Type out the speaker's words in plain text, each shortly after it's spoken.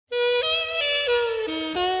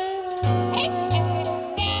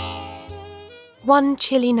One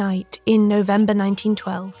chilly night in November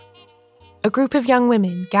 1912, a group of young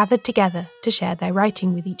women gathered together to share their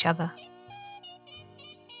writing with each other.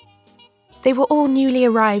 They were all newly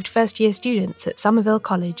arrived first-year students at Somerville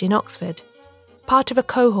College in Oxford, part of a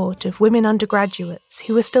cohort of women undergraduates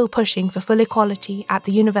who were still pushing for full equality at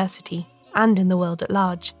the university and in the world at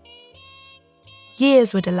large.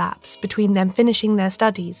 Years would elapse between them finishing their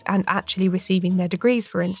studies and actually receiving their degrees,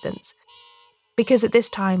 for instance, because at this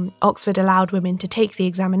time Oxford allowed women to take the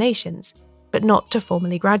examinations, but not to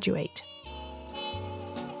formally graduate.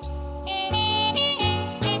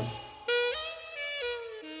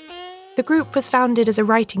 The group was founded as a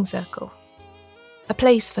writing circle, a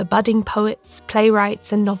place for budding poets,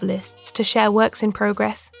 playwrights and novelists to share works in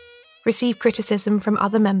progress, receive criticism from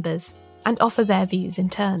other members, and offer their views in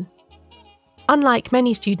turn. Unlike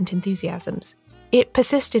many student enthusiasms, it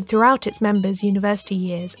persisted throughout its members' university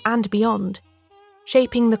years and beyond,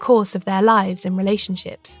 shaping the course of their lives and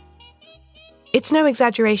relationships. It's no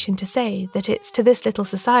exaggeration to say that it's to this little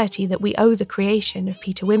society that we owe the creation of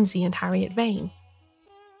Peter Wimsey and Harriet Vane,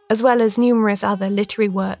 as well as numerous other literary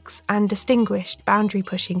works and distinguished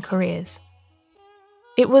boundary-pushing careers.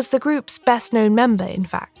 It was the group's best-known member, in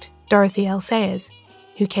fact, Dorothy L. Sayers,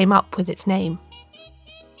 who came up with its name.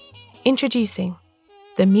 Introducing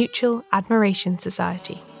the Mutual Admiration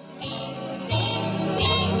Society.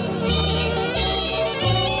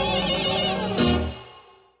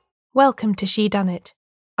 Welcome to She Done It.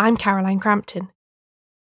 I'm Caroline Crampton.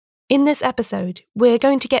 In this episode, we're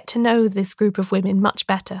going to get to know this group of women much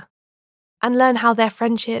better and learn how their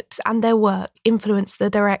friendships and their work influence the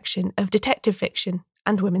direction of detective fiction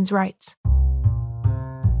and women's rights.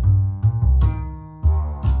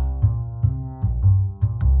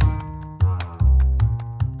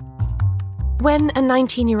 When a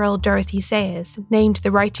 19-year-old Dorothy Sayers named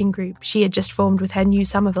the writing group she had just formed with her new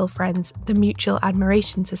Somerville friends the Mutual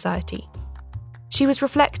Admiration Society, she was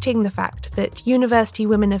reflecting the fact that university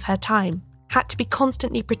women of her time had to be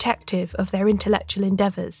constantly protective of their intellectual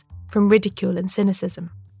endeavours from ridicule and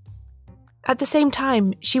cynicism. At the same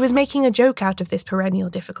time, she was making a joke out of this perennial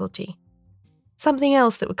difficulty, something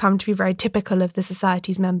else that would come to be very typical of the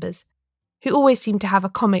society's members, who always seemed to have a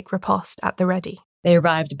comic riposte at the ready. They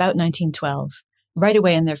arrived about 1912. Right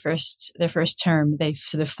away in their first term, they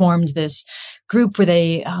sort of formed this group where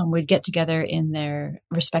they would get together in their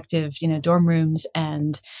respective, dorm rooms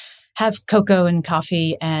and have cocoa and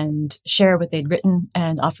coffee and share what they'd written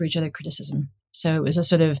and offer each other criticism. So it was a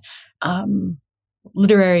sort of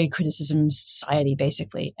literary criticism society,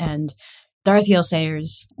 basically. And Dorothy L.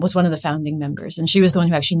 Sayers was one of the founding members, and she was the one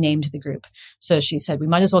who actually named the group. So she said, we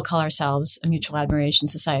might as well call ourselves a Mutual Admiration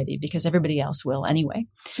Society because everybody else will anyway.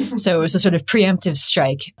 So it was a sort of preemptive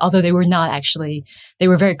strike, although they were not actually, they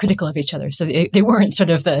were very critical of each other. So they weren't sort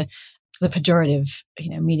of the pejorative,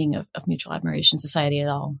 meaning of Mutual Admiration Society at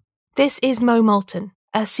all. This is Mo Moulton,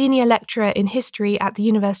 a senior lecturer in history at the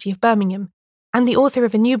University of Birmingham, and the author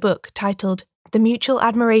of a new book titled The Mutual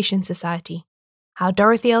Admiration Society: How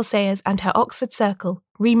Dorothy L. Sayers and her Oxford Circle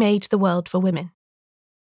Remade the World for Women.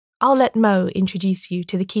 I'll let Mo introduce you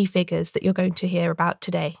to the key figures that you're going to hear about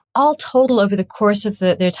today. All total, over the course of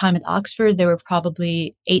their time at Oxford, there were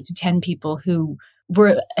probably 8 to 10 people who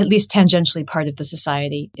were at least tangentially part of the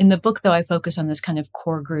society. In the book, though, I focus on this kind of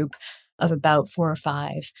core group of about 4 or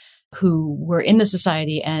 5 who were in the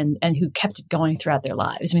society and who kept it going throughout their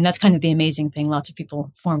lives. I mean, that's kind of the amazing thing. Lots of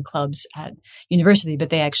people form clubs at university, but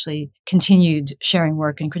they actually continued sharing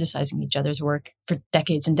work and criticizing each other's work for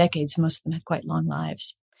decades and decades. Most of them had quite long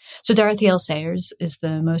lives. So Dorothy L. Sayers is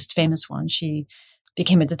the most famous one. She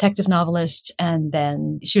became a detective novelist, and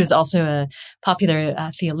then she was also a popular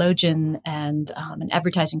theologian and an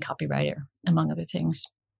advertising copywriter, among other things.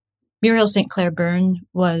 Muriel St. Clair Byrne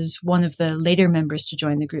was one of the later members to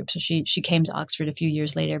join the group. So she came to Oxford a few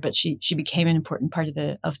years later, but she became an important part of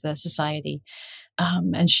the society.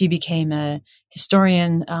 And she became a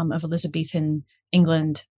historian of Elizabethan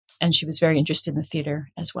England, and she was very interested in the theatre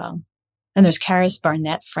as well. And there's Caris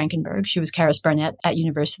Barnett Frankenberg. She was Caris Barnett at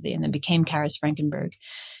university and then became Caris Frankenberg.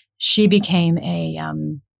 She became a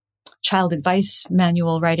child advice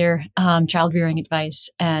manual writer, child rearing advice,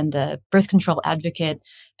 and a birth control advocate.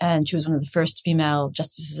 And she was one of the first female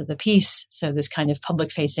justices of the peace. So this kind of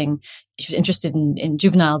public facing, she was interested in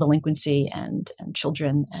juvenile delinquency and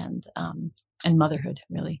children and motherhood,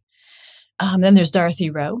 really. Then there's Dorothy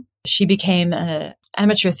Rowe. She became an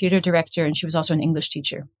amateur theater director, and she was also an English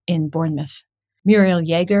teacher in Bournemouth. Muriel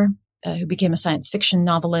Jaeger, who became a science fiction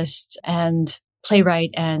novelist and playwright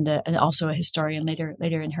and also a historian later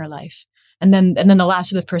in her life. And then the last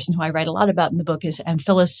sort of person who I write a lot about in the book is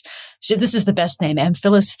Amphilus. This is the best name,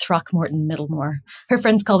 Amphilus Throckmorton Middlemore. Her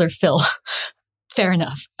friends called her Phil. Fair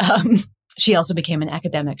enough. She also became an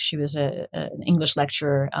academic. She was an English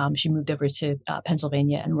lecturer. She moved over to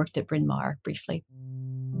Pennsylvania and worked at Bryn Mawr briefly.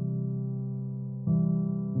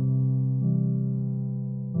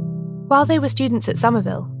 While they were students at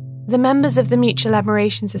Somerville, the members of the Mutual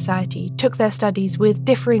Admiration Society took their studies with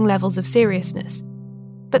differing levels of seriousness,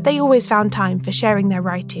 but they always found time for sharing their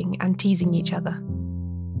writing and teasing each other.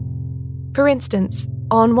 For instance,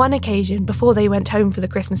 on one occasion before they went home for the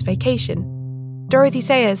Christmas vacation, Dorothy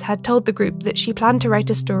Sayers had told the group that she planned to write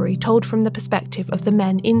a story told from the perspective of the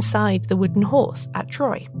men inside the wooden horse at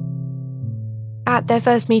Troy. At their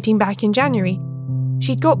first meeting back in January,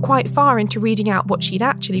 she'd got quite far into reading out what she'd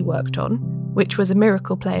actually worked on, which was a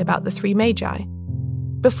miracle play about the three magi,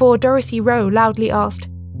 before Dorothy Rowe loudly asked,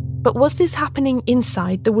 "But was this happening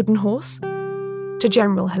inside the wooden horse?" to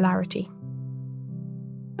general hilarity.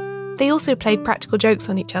 They also played practical jokes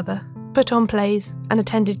on each other, put on plays, and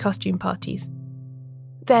attended costume parties.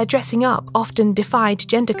 Their dressing up often defied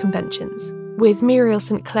gender conventions, with Muriel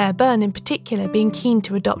St. Clair Byrne in particular being keen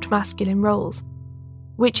to adopt masculine roles,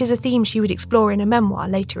 which is a theme she would explore in a memoir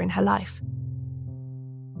later in her life.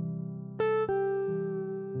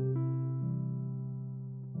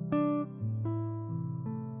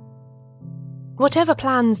 Whatever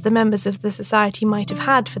plans the members of the society might have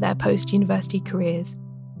had for their post-university careers,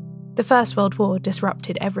 the First World War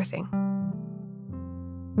disrupted everything.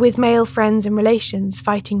 With male friends and relations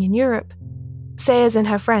fighting in Europe, Sayers and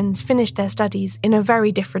her friends finished their studies in a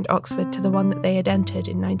very different Oxford to the one that they had entered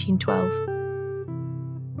in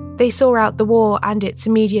 1912. They saw out the war and its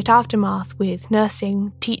immediate aftermath with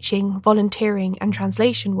nursing, teaching, volunteering and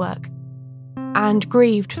translation work, and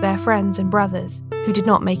grieved for their friends and brothers who did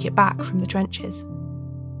not make it back from the trenches.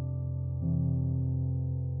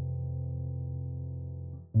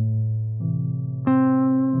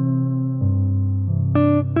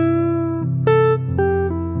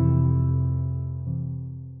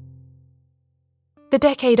 The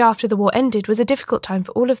decade after the war ended was a difficult time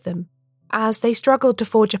for all of them, as they struggled to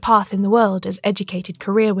forge a path in the world as educated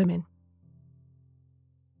career women.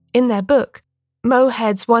 In their book, Mo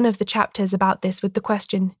heads one of the chapters about this with the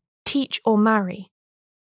question, "Teach or marry?"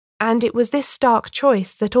 And it was this stark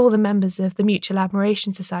choice that all the members of the Mutual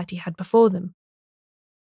Admiration Society had before them.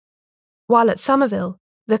 While at Somerville,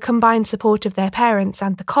 the combined support of their parents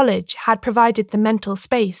and the college had provided the mental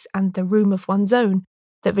space and the room of one's own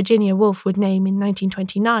that Virginia Woolf would name in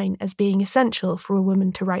 1929 as being essential for a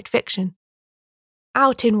woman to write fiction.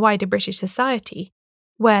 Out in wider British society,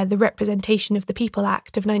 where the Representation of the People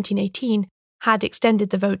Act of 1918 had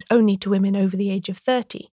extended the vote only to women over the age of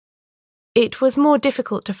 30, it was more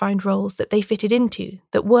difficult to find roles that they fitted into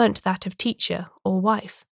that weren't that of teacher or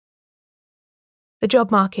wife. The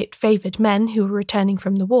job market favoured men who were returning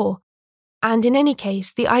from the war, and in any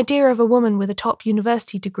case, the idea of a woman with a top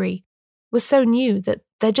university degree was so new that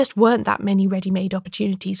there just weren't that many ready-made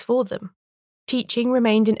opportunities for them. Teaching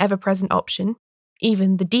remained an ever-present option,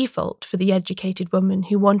 even the default for the educated woman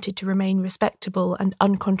who wanted to remain respectable and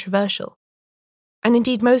uncontroversial. And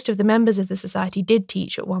indeed most of the members of the society did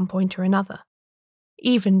teach at one point or another.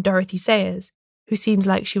 Even Dorothy Sayers, who seems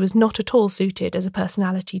like she was not at all suited as a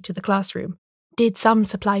personality to the classroom, did some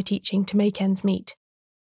supply teaching to make ends meet.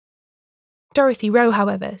 Dorothy Rowe,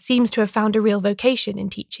 however, seems to have found a real vocation in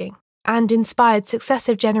teaching, and inspired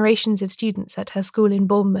successive generations of students at her school in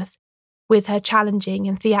Bournemouth with her challenging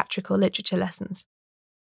and theatrical literature lessons.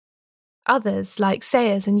 Others, like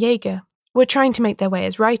Sayers and Yeager, were trying to make their way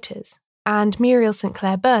as writers, and Muriel St.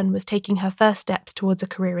 Clair Byrne was taking her first steps towards a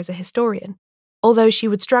career as a historian, although she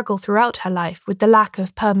would struggle throughout her life with the lack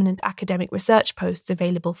of permanent academic research posts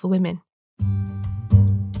available for women.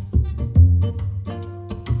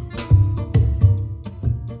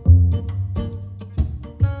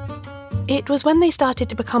 It was when they started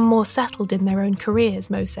to become more settled in their own careers,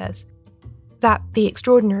 Mo says, that the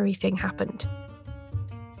extraordinary thing happened.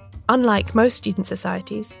 Unlike most student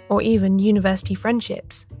societies, or even university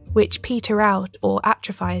friendships, which peter out or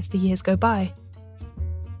atrophy as the years go by,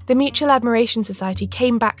 the Mutual Admiration Society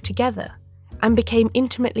came back together and became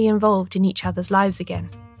intimately involved in each other's lives again.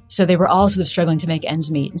 So they were all sort of struggling to make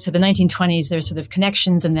ends meet. And so the 1920s, there's sort of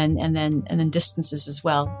connections and then distances as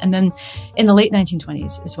well. And then in the late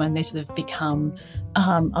 1920s is when they sort of become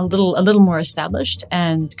a little more established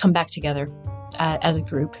and come back together. as a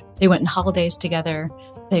group. They went on holidays together.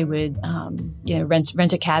 They would,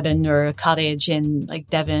 rent a cabin or a cottage in like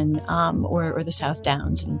Devon or the South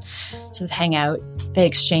Downs and sort of hang out. They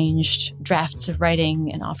exchanged drafts of writing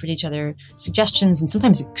and offered each other suggestions and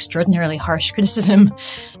sometimes extraordinarily harsh criticism.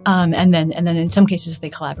 And then in some cases they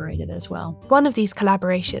collaborated as well. One of these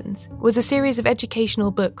collaborations was a series of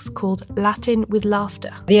educational books called Latin with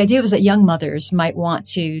Laughter. The idea was that young mothers might want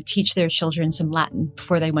to teach their children some Latin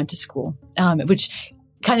before they went to school, which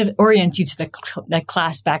kind of orients you to the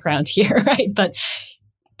class background here, right? But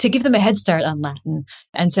to give them a head start on Latin.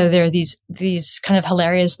 And so there are these kind of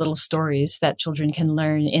hilarious little stories that children can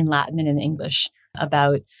learn in Latin and in English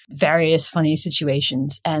about various funny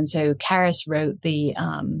situations. And so Caris wrote the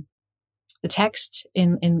text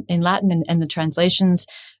in Latin and the translations.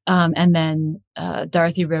 And then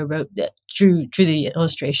Dorothy Rowe drew the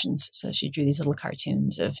illustrations. So she drew these little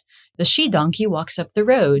cartoons of the she-donkey walks up the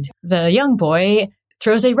road. The young boy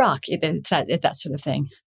throws a rock. It's that sort of thing.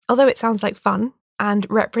 Although it sounds like fun and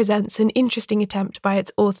represents an interesting attempt by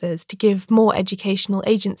its authors to give more educational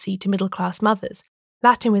agency to middle-class mothers,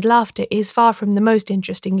 Latin with Laughter is far from the most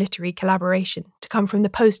interesting literary collaboration to come from the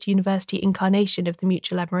post-university incarnation of the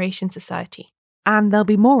Mutual Admiration Society. And there'll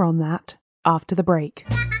be more on that after the break.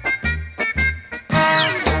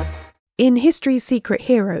 In History's Secret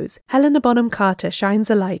Heroes, Helena Bonham Carter shines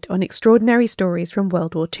a light on extraordinary stories from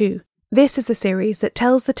World War II. This is a series that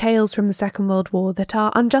tells the tales from the Second World War that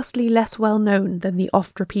are unjustly less well known than the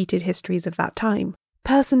oft-repeated histories of that time.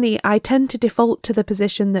 Personally, I tend to default to the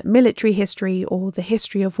position that military history, or the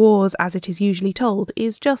history of wars as it is usually told,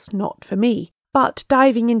 is just not for me. But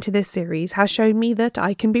diving into this series has shown me that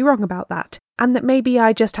I can be wrong about that, and that maybe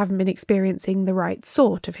I just haven't been experiencing the right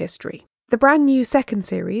sort of history. The brand new second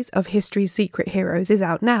series of History's Secret Heroes is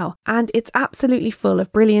out now, and it's absolutely full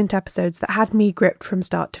of brilliant episodes that had me gripped from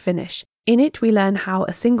start to finish. In it, we learn how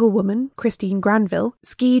a single woman, Christine Granville,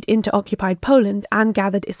 skied into occupied Poland and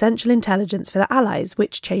gathered essential intelligence for the Allies,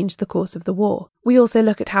 which changed the course of the war. We also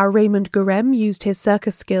look at how Raymond Gurem used his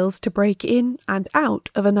circus skills to break in and out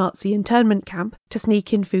of a Nazi internment camp to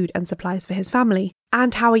sneak in food and supplies for his family,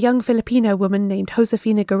 and how a young Filipino woman named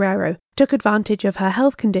Josefina Guerrero took advantage of her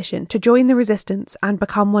health condition to join the resistance and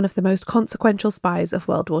become one of the most consequential spies of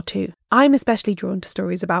World War II. I'm especially drawn to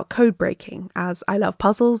stories about code breaking, as I love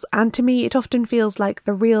puzzles, and to me it often feels like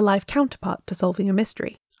the real-life counterpart to solving a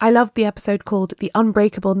mystery. I loved the episode called The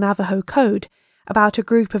Unbreakable Navajo Code, about a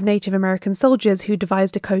group of Native American soldiers who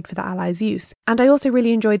devised a code for the Allies' use. And I also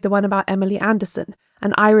really enjoyed the one about Emily Anderson,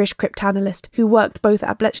 an Irish cryptanalyst who worked both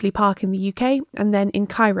at Bletchley Park in the UK and then in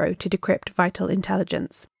Cairo to decrypt vital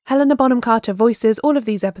intelligence. Helena Bonham Carter voices all of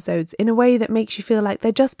these episodes in a way that makes you feel like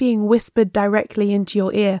they're just being whispered directly into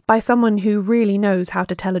your ear by someone who really knows how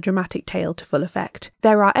to tell a dramatic tale to full effect.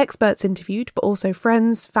 There are experts interviewed, but also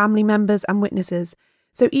friends, family members and witnesses,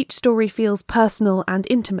 so each story feels personal and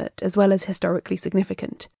intimate as well as historically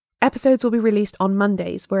significant. Episodes will be released on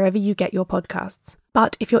Mondays wherever you get your podcasts.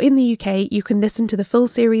 But if you're in the UK, you can listen to the full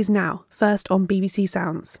series now, first on BBC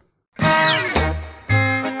Sounds.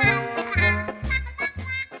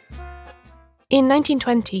 In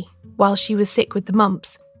 1920, while she was sick with the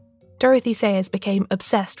mumps, Dorothy Sayers became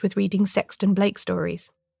obsessed with reading Sexton Blake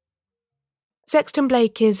stories. Sexton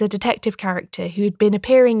Blake is a detective character who had been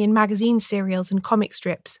appearing in magazine serials and comic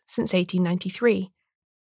strips since 1893.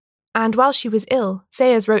 And while she was ill,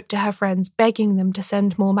 Sayers wrote to her friends begging them to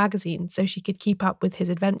send more magazines so she could keep up with his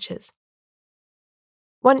adventures.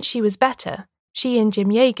 Once she was better, she and Jim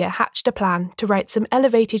Yeager hatched a plan to write some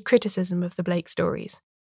elevated criticism of the Blake stories.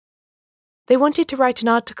 They wanted to write an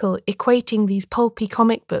article equating these pulpy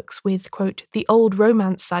comic books with, quote, the old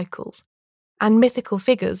romance cycles and mythical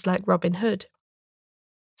figures like Robin Hood.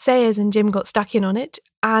 Sayers and Jim got stuck in on it,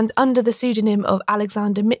 and under the pseudonym of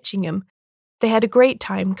Alexander Mitchingham, they had a great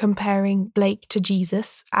time comparing Blake to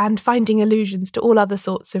Jesus and finding allusions to all other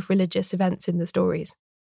sorts of religious events in the stories.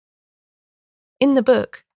 In the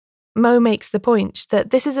book, Moe makes the point that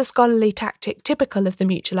this is a scholarly tactic typical of the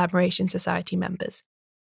Mutual Admiration Society members.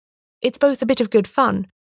 It's both a bit of good fun,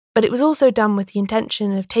 but it was also done with the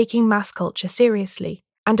intention of taking mass culture seriously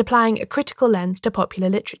and applying a critical lens to popular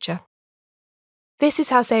literature. This is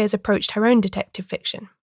how Sayers approached her own detective fiction.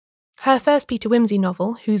 Her first Peter Wimsey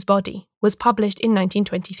novel, Whose Body, was published in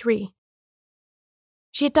 1923.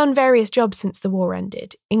 She had done various jobs since the war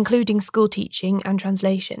ended, including school teaching and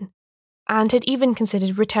translation, and had even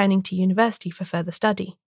considered returning to university for further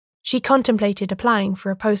study. She contemplated applying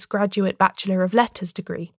for a postgraduate Bachelor of Letters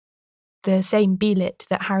degree, the same B.Lit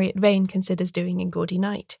that Harriet Vane considers doing in Gaudy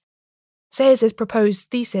Night. Sayers' proposed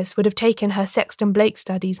thesis would have taken her Sexton Blake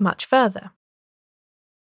studies much further.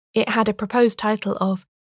 It had a proposed title of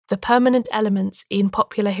The Permanent Elements in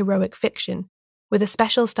Popular Heroic Fiction, with a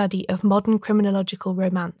special study of modern criminological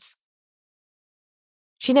romance.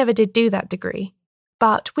 She never did do that degree,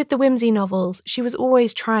 but with the whimsy novels, she was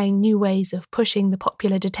always trying new ways of pushing the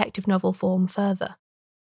popular detective novel form further,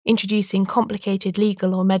 introducing complicated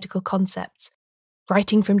legal or medical concepts,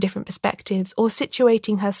 writing from different perspectives, or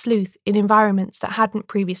situating her sleuth in environments that hadn't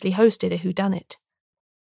previously hosted a whodunit.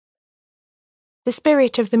 The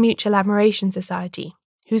spirit of the Mutual Admiration Society,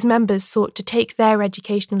 whose members sought to take their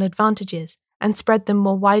educational advantages and spread them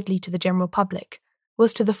more widely to the general public,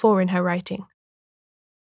 was to the fore in her writing.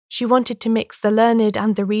 She wanted to mix the learned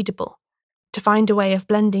and the readable, to find a way of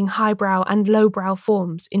blending highbrow and lowbrow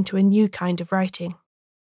forms into a new kind of writing.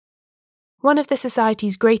 One of the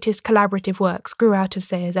Society's greatest collaborative works grew out of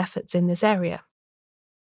Sayers' efforts in this area.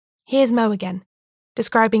 Here's Mo again,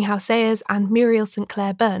 describing how Sayers and Muriel St.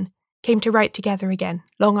 Clair Byrne came to write together again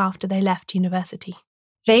long after they left university.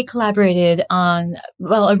 They collaborated on,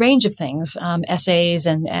 a range of things, essays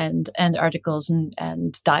and articles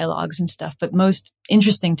and dialogues and stuff. But most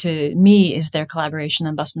interesting to me is their collaboration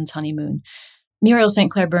on Busman's Honeymoon. Muriel St.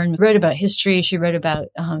 Clair Byrne wrote about history. She wrote about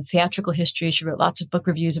theatrical history. She wrote lots of book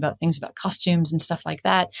reviews about things about costumes and stuff like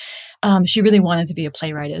that. She really wanted to be a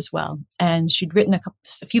playwright as well. And she'd written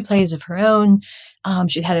a few plays of her own.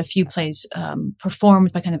 She'd had a few plays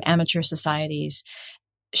performed by kind of amateur societies.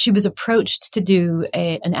 She was approached to do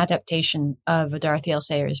an adaptation of a Dorothy L.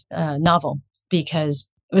 Sayers novel because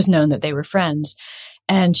it was known that they were friends.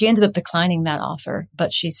 And she ended up declining that offer.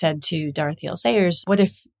 But she said to Dorothy L. Sayers, what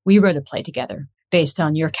if we wrote a play together based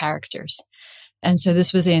on your characters? And so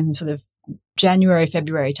this was in sort of January,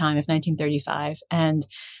 February time of 1935. And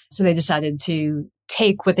so they decided to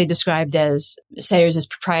take what they described as Sayers'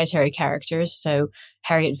 proprietary characters, so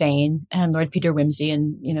Harriet Vane and Lord Peter Wimsey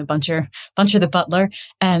and, Buncher the Butler,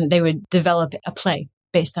 and they would develop a play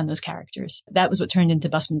based on those characters. That was what turned into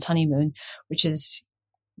Busman's Honeymoon, which is,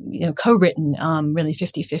 co-written really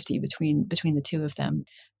 50-50 between the two of them.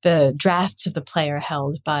 The drafts of the play are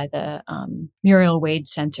held by the Muriel Wade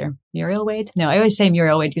Center. Muriel Wade? No, I always say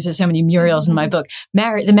Muriel Wade because there's so many Muriels in my book.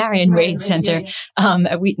 The Marion Wade Center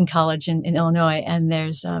at Wheaton College in Illinois. And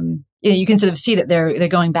there's, you can sort of see that they're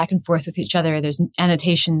going back and forth with each other. There's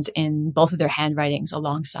annotations in both of their handwritings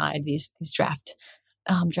alongside these draft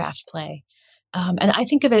play. And I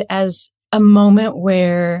think of it as a moment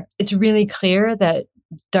where it's really clear that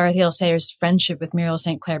Dorothy L. Sayers' friendship with Muriel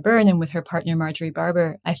St. Clair Byrne and with her partner Marjorie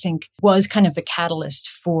Barber, I think, was kind of the catalyst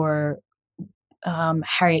for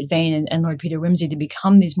Harriet Vane and Lord Peter Wimsey to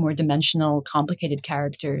become these more dimensional, complicated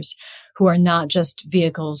characters who are not just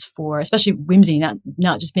vehicles for, especially Wimsey,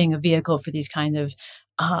 not just being a vehicle for these kind of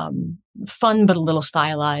fun but a little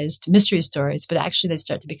stylized mystery stories, but actually they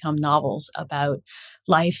start to become novels about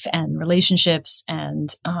life and relationships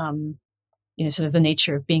and sort of the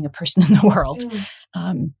nature of being a person in the world.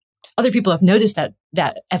 Other people have noticed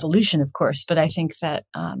that evolution, of course, but I think that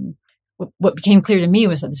what became clear to me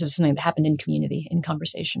was that this was something that happened in community, in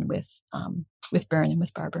conversation with Byrne and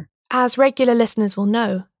with Barber. As regular listeners will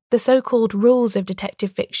know, the so-called rules of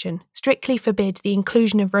detective fiction strictly forbid the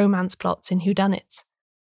inclusion of romance plots in whodunits.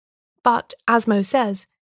 But, as Mo says,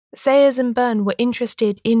 Sayers and Byrne were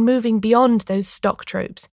interested in moving beyond those stock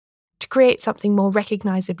tropes to create something more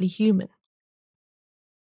recognisably human.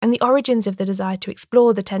 And the origins of the desire to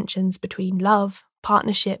explore the tensions between love,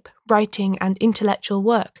 partnership, writing, and intellectual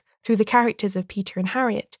work through the characters of Peter and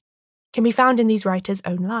Harriet can be found in these writers'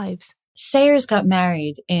 own lives. Sayers got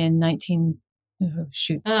married in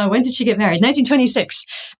when did she get married? 1926.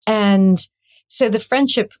 And so the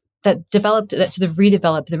friendship that sort of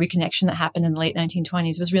redeveloped, the reconnection that happened in the late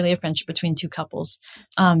 1920s was really a friendship between two couples,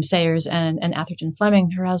 Sayers and Atherton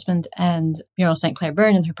Fleming, her husband, and Muriel St. Clair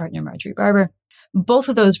Byrne and her partner Marjorie Barber. Both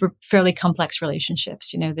of those were fairly complex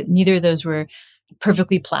relationships, that neither of those were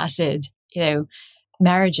perfectly placid,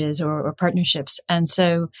 marriages or partnerships. And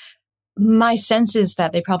so my sense is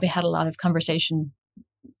that they probably had a lot of conversation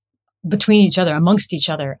between each other, amongst each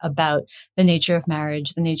other, about the nature of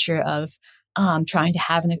marriage, the nature of trying to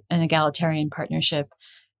have an egalitarian partnership,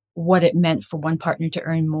 what it meant for one partner to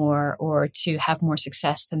earn more or to have more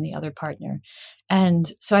success than the other partner.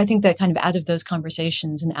 And so I think that kind of out of those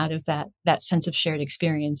conversations and out of that sense of shared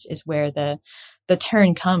experience is where the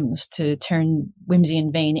turn comes to turn Wimsey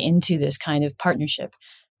and Vane into this kind of partnership,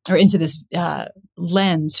 or into this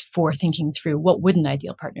lens for thinking through what would an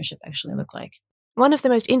ideal partnership actually look like. One of the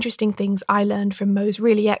most interesting things I learned from Mo's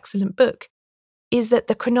really excellent book is that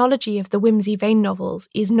the chronology of the Wimsey-Vane novels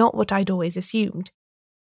is not what I'd always assumed.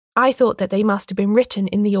 I thought that they must have been written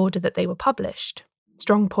in the order that they were published.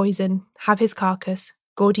 Strong Poison, Have His Carcass,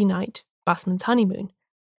 Gaudy Night, Busman's Honeymoon.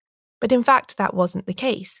 But in fact, that wasn't the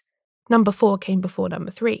case. Number 4 came before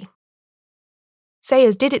number 3.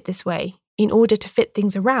 Sayers did it this way in order to fit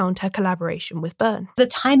things around her collaboration with Byrne. The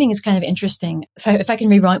timing is kind of interesting. If I can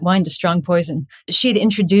rewind to Strong Poison, she had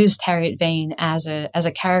introduced Harriet Vane as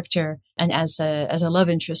a character and as a love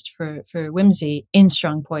interest for Whimsy in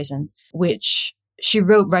Strong Poison, which she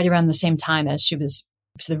wrote right around the same time as she was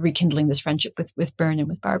sort of rekindling this friendship with Byrne and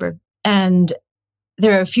with Barbour. And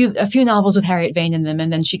there are a few novels with Harriet Vane in them,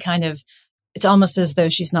 and then she it's almost as though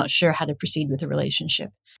she's not sure how to proceed with the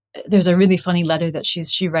relationship. There's a really funny letter that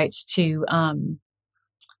she writes to,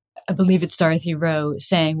 I believe it's Dorothy Rowe,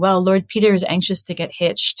 saying, well, Lord Peter is anxious to get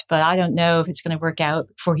hitched, but I don't know if it's going to work out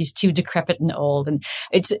before he's too decrepit and old. And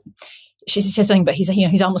she says something, but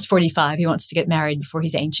he's almost 45. He wants to get married before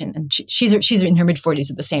he's ancient. And she's in her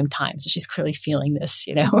mid-40s at the same time. So she's clearly feeling this,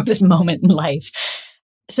 this moment in life.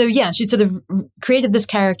 So yeah, she sort of created this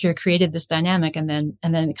character, created this dynamic, and then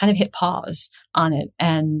kind of hit pause on it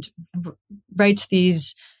and writes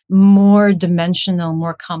these more dimensional,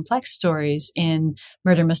 more complex stories in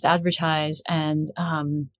Murder Must Advertise and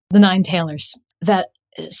The Nine Tailors that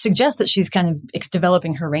suggest that she's kind of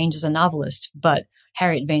developing her range as a novelist, but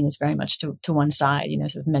Harriet Vane is very much to one side,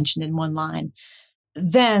 sort of mentioned in one line.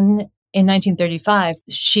 Then in 1935,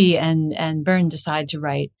 she and Byrne decide to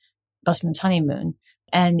write Busman's Honeymoon,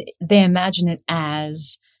 and they imagine it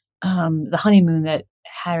as the honeymoon that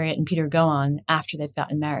Harriet and Peter go on after they've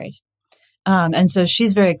gotten married. And so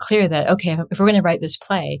she's very clear that, okay, if we're going to write this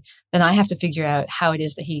play, then I have to figure out how it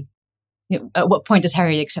is that at what point does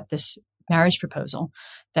Harriet accept this marriage proposal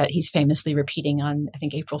that he's famously repeating on, I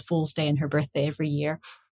think, April Fool's Day and her birthday every year.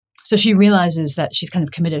 So she realizes that she's kind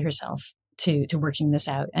of committed herself to working this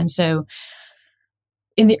out. And so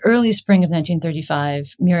in the early spring of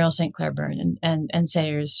 1935, Muriel St. Clair Byrne and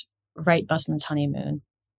Sayers write Busman's Honeymoon.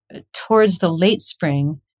 Towards the late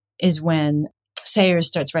spring is when Sayers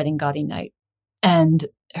starts writing Gaudy Night. And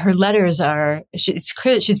her letters it's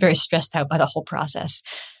clear that she's very stressed out by the whole process.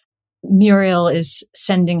 Muriel is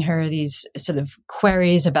sending her these sort of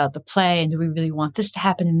queries about the play. And do we really want this to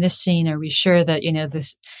happen in this scene? Are we sure that,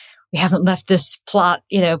 we haven't left this plot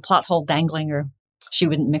hole dangling, or she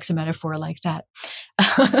wouldn't mix a metaphor like that.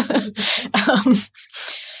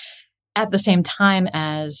 At the same time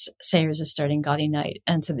as Sayers is starting Gaudy Night.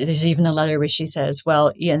 And so there's even a letter where she says,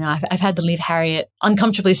 well, I've had to leave Harriet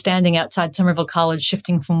uncomfortably standing outside Somerville College,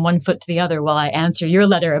 shifting from one foot to the other while I answer your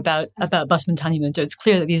letter about Busman's Honeymoon. So it's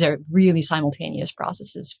clear that these are really simultaneous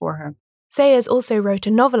processes for her. Sayers also wrote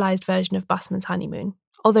a novelised version of Busman's Honeymoon,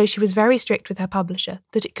 although she was very strict with her publisher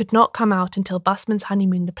that it could not come out until Busman's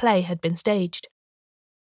Honeymoon the play had been staged.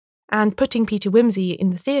 And putting Peter Wimsey in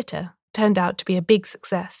the theatre turned out to be a big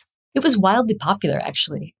success. It was wildly popular,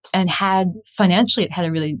 actually, and financially it had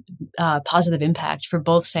a really positive impact for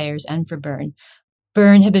both Sayers and for Byrne.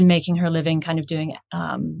 Byrne had been making her living kind of doing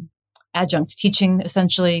adjunct teaching,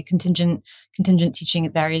 essentially contingent teaching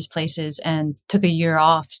at various places, and took a year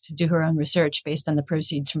off to do her own research based on the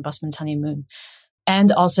proceeds from Busman's Honeymoon, and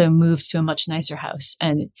also moved to a much nicer house.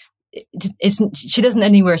 And she doesn't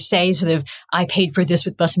anywhere say sort of, I paid for this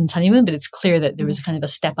with Busman's Honeymoon, but it's clear that there was kind of a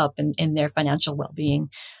step up in their financial well-being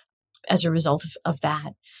as a result of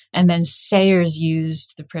that. And then Sayers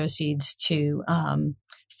used the proceeds to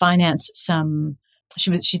finance some.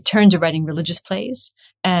 She turned to writing religious plays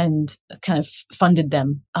and kind of funded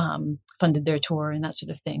them, funded their tour and that sort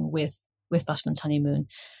of thing with Busman's Honeymoon.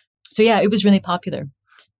 So yeah, it was really popular.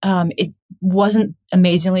 It wasn't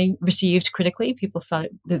amazingly received critically.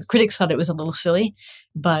 The critics thought it was a little silly,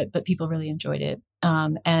 but people really enjoyed it.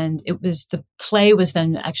 And the play was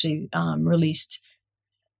then actually released.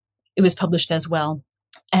 It was published as well,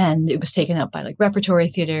 and it was taken up by like repertory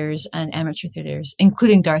theaters and amateur theaters,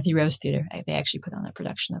 including Dorothy Rowe's theater. They actually put on a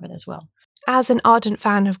production of it as well. As an ardent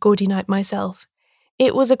fan of Gaudy Night myself,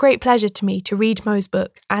 it was a great pleasure to me to read Moe's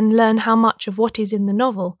book and learn how much of what is in the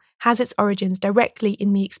novel has its origins directly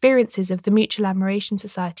in the experiences of the Mutual Admiration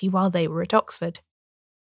Society while they were at Oxford.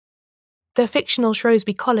 The fictional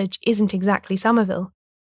Shrewsbury College isn't exactly Somerville,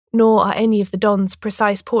 nor are any of the Dons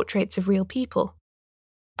precise portraits of real people.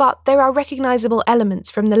 But there are recognisable elements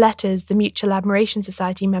from the letters the Mutual Admiration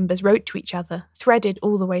Society members wrote to each other, threaded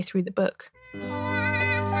all the way through the book.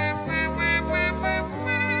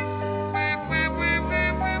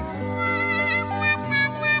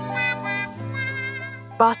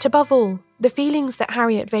 But above all, the feelings that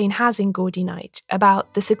Harriet Vane has in Gaudy Night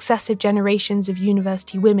about the successive generations of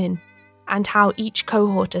university women and how each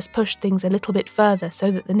cohort has pushed things a little bit further so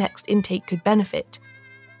that the next intake could benefit,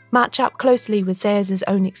 match up closely with Sayers'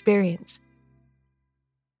 own experience.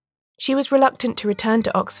 She was reluctant to return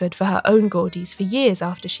to Oxford for her own Gaudies for years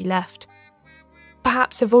after she left,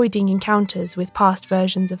 perhaps avoiding encounters with past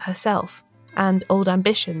versions of herself and old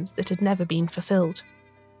ambitions that had never been fulfilled.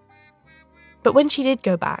 But when she did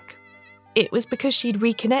go back, it was because she'd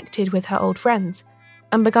reconnected with her old friends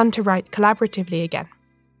and begun to write collaboratively again.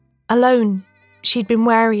 Alone, she'd been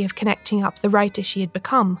wary of connecting up the writer she had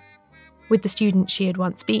become with the student she had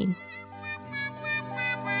once been.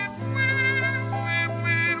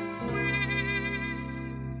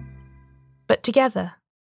 But together,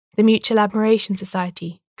 the Mutual Admiration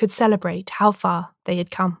Society could celebrate how far they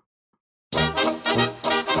had come.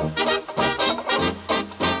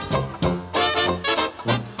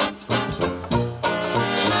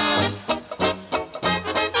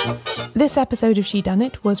 This episode of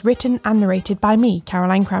Shedunnit was written and narrated by me,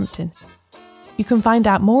 Caroline Crampton. You can find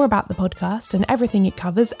out more about the podcast and everything it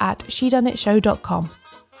covers at shedunnitshow.com,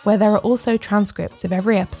 where there are also transcripts of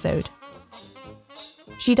every episode.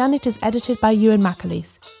 Shedunnit is edited by Ewan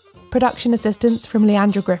McAleese. Production assistance from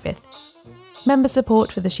Leandra Griffith. Member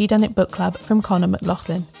support for the Shedunnit Book Club from Connor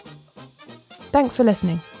McLaughlin. Thanks for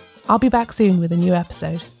listening. I'll be back soon with a new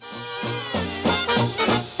episode.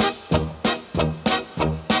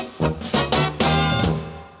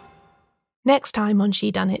 Next time on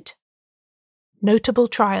Shedunnit, Notable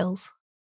Trials.